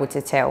you'll be able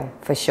to tell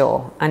for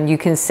sure. And you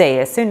can see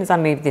as soon as I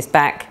move this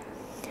back,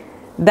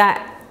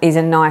 that is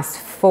a nice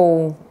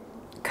full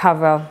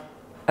cover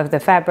of the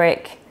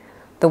fabric.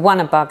 The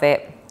one above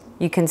it,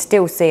 you can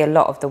still see a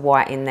lot of the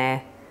white in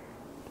there.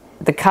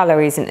 The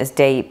colour isn't as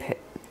deep.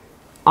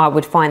 I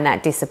would find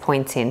that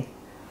disappointing.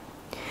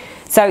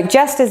 So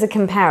just as a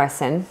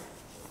comparison,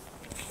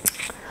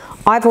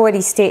 I've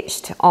already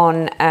stitched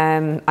on,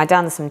 I've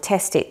done some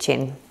test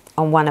stitching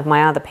on one of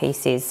my other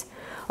pieces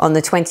on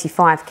the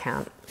 25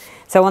 count.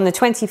 So on the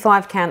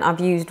 25 count, I've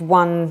used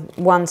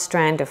one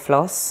strand of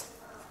floss.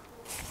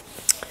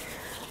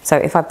 So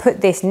if I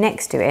put this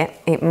next to it,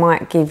 it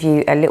might give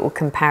you a little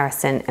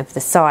comparison of the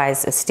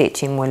size of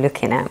stitching we're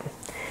looking at.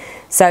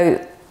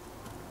 So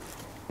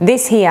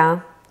this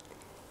here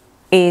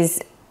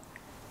is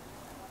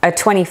a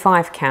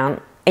 25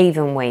 count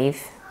even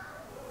weave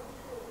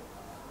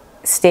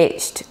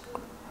stitched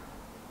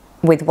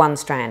with 1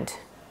 strand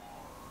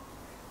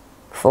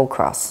full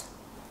cross.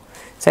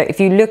 So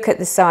if you look at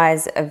the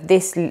size of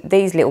these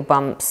little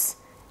bumps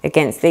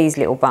against these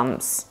little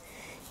bumps,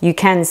 you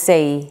can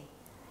see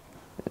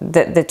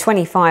that the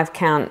 25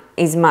 count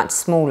is much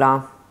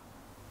smaller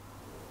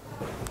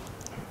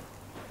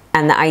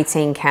and the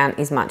 18 count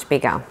is much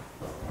bigger.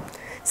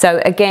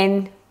 So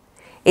again,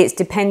 it's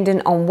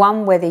dependent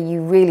on whether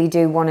you really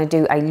do want to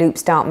do a loop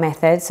start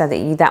method, so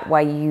that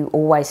way you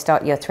always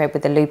start your thread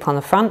with the loop on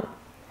the front,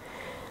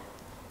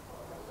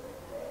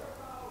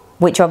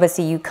 which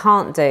obviously you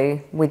can't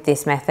do with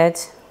this method,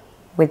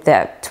 with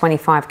the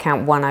 25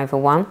 count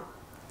 1/1.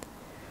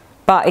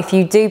 But if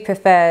you do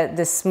prefer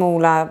the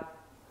smaller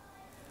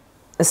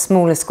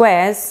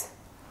squares,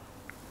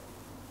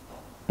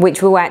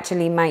 which will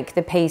actually make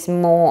the piece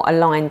more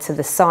aligned to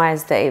the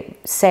size that it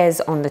says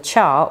on the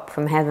chart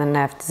from Heather and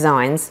Earth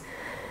Designs,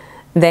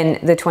 then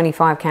the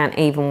 25 count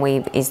even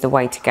weave is the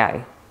way to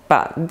go.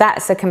 But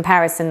that's a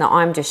comparison that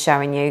I'm just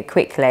showing you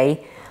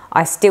quickly.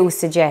 I still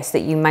suggest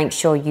that you make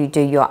sure you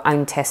do your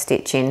own test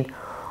stitching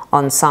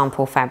on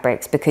sample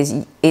fabrics,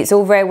 because it's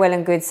all very well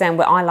and good saying,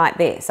 well, I like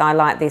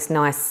this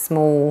nice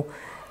small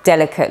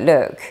delicate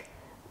look,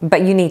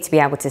 but you need to be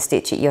able to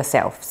stitch it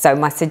yourself. So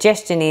my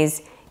suggestion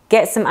is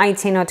get some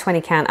 18 or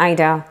 20 count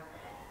Ada,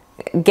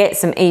 get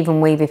some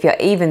even weave if you're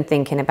even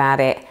thinking about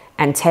it,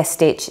 and test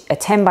stitch a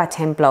 10 by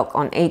 10 block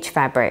on each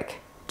fabric,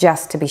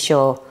 just to be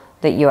sure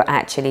that you're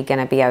actually going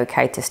to be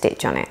okay to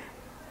stitch on it.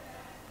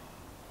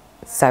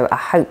 So I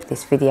hope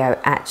this video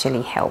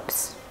actually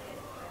helps.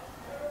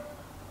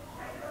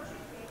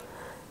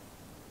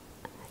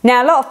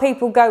 Now, a lot of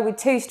people go with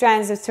 2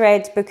 strands of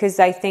thread because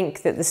they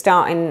think that the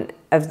starting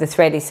of the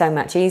thread is so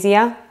much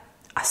easier.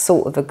 I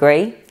sort of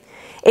agree.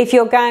 If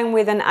you're going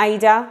with an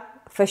Ada,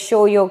 for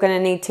sure you're going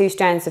to need 2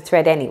 strands of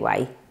thread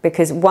anyway,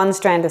 because 1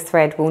 strand of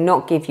thread will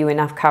not give you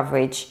enough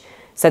coverage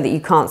so that you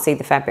can't see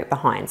the fabric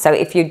behind. So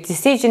if your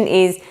decision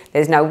is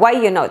there's no way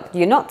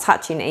you're not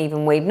touching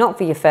even weave, not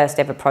for your first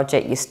ever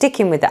project, you're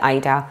sticking with the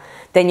Ada,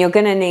 then you're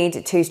going to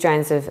need 2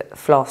 strands of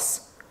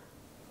floss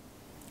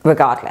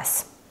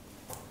regardless.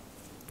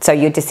 So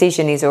your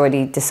decision is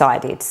already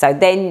decided. So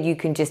then you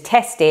can just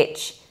test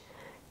stitch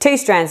 2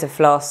 strands of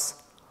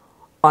floss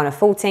on a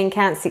 14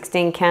 count,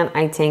 16 count,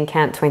 18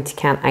 count, 20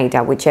 count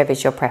Ada, whichever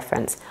is your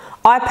preference.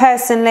 I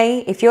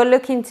personally, if you're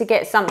looking to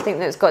get something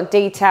that's got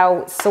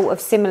detail sort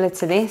of similar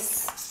to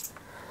this,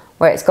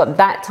 where it's got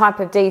that type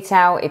of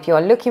detail, if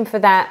you're looking for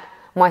that,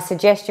 my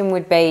suggestion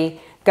would be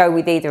go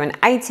with either an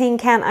 18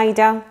 count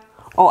Ada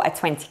or a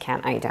 20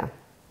 count Ada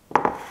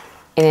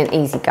in an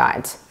easy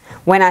guide.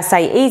 When I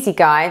say easy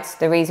guide,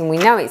 the reason we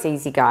know it's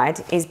easy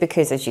guide is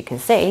because, as you can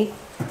see,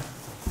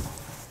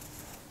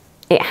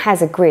 it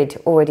has a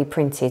grid already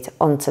printed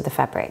onto the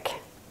fabric.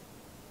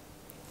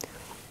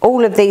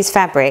 All of these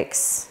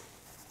fabrics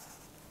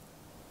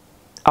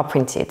are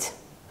printed.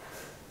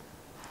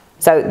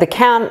 So the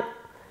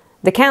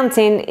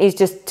counting is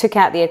just took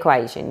out the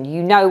equation.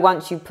 You know,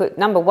 once you put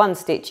number 1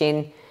 stitch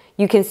in,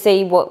 you can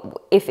see what,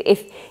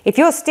 if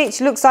your stitch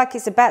looks like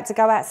it's about to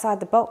go outside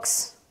the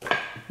box,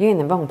 you're in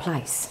the wrong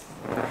place.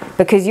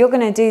 Because you're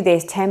going to do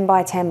this 10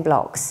 by 10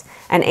 blocks,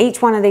 and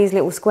each one of these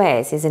little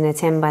squares is in a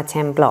 10 by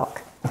 10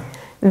 block.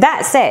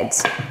 That said,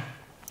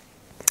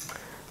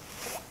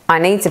 I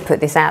need to put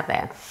this out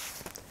there.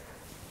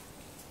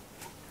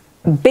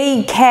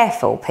 Be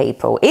careful,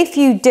 people. If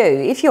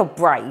you're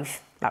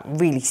brave, like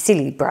really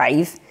silly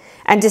brave,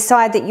 and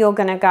decide that you're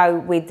going to go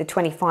with the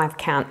 25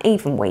 count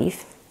even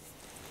weave,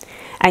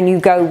 and you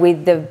go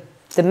with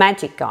the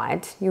magic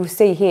guide, you'll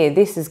see here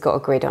this has got a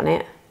grid on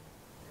it.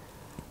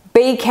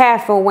 Be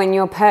careful when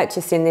you're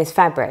purchasing this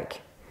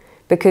fabric,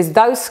 because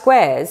those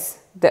squares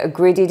that are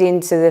gridded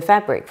into the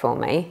fabric for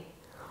me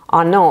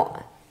are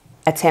not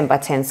a 10 by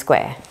 10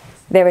 square.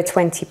 They're a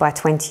 20 by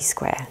 20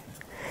 square.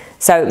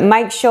 So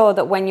make sure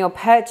that when you're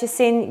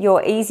purchasing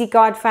your easy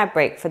guide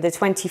fabric for the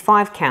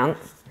 25 count,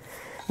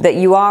 that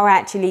you are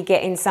actually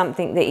getting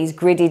something that is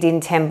gridded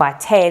in 10 by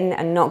 10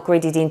 and not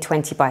gridded in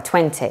 20 by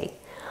 20.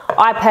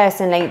 I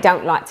personally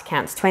don't like to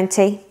count to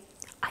 20.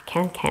 I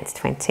can count to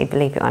 20,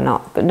 believe it or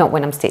not, but not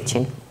when I'm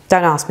stitching.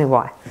 Don't ask me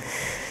why.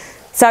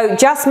 So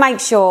just make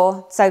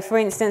sure, so for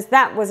instance,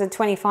 that was a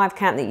 25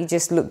 count that you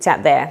just looked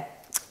at there,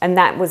 and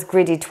that was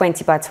gridded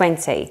 20 by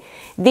 20.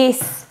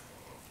 This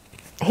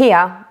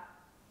here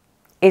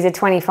is a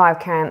 25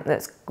 count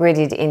that's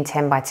gridded in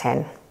 10 by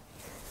 10.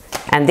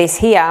 And this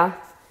here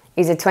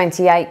is a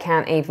 28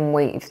 count even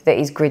weave that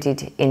is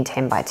gridded in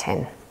 10 by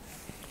 10.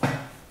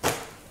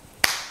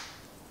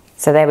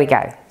 So there we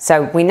go.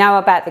 So we know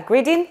about the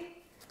gridding,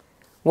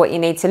 what you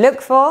need to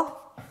look for,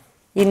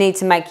 you need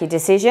to make your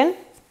decision,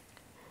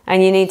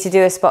 and you need to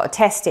do a spot of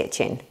test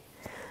stitching.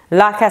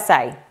 Like I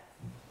say,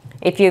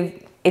 if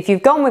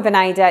you've gone with an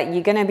Ada,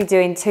 you're going to be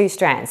doing 2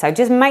 strands. So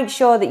just make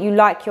sure that you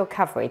like your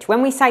coverage.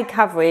 When we say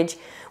coverage,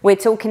 we're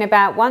talking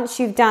about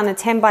once you've done a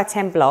 10 by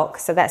 10 block,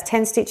 so that's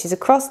 10 stitches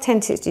across,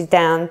 10 stitches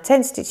down,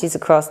 10 stitches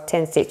across,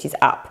 10 stitches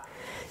up.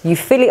 You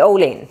fill it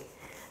all in.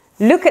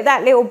 Look at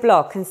that little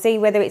block and see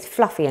whether it's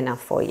fluffy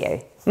enough for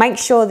you. Make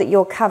sure that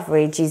your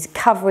coverage is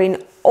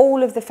covering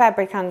all of the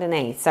fabric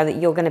underneath so that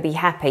you're going to be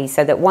happy,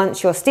 so that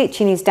once your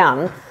stitching is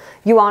done,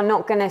 you are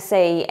not going to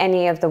see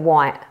any of the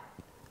white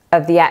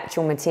of the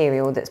actual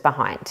material that's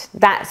behind.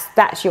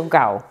 That's your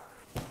goal.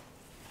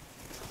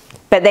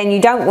 But then you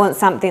don't want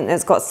something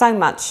that's got so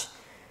much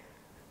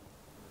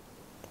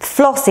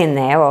floss in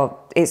there, or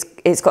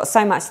it's got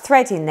so much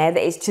thread in there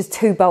that it's just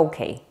too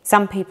bulky.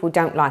 Some people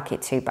don't like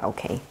it too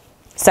bulky.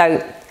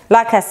 So,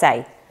 like I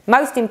say,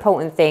 most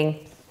important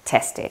thing,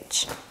 test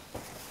stitch.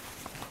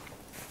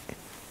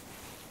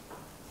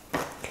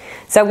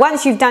 So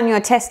once you've done your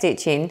test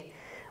stitching,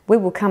 we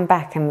will come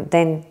back and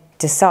then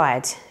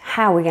decide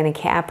how we're going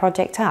to get our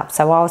project up.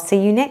 So I'll see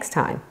you next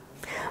time.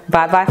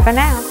 Bye bye for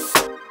now.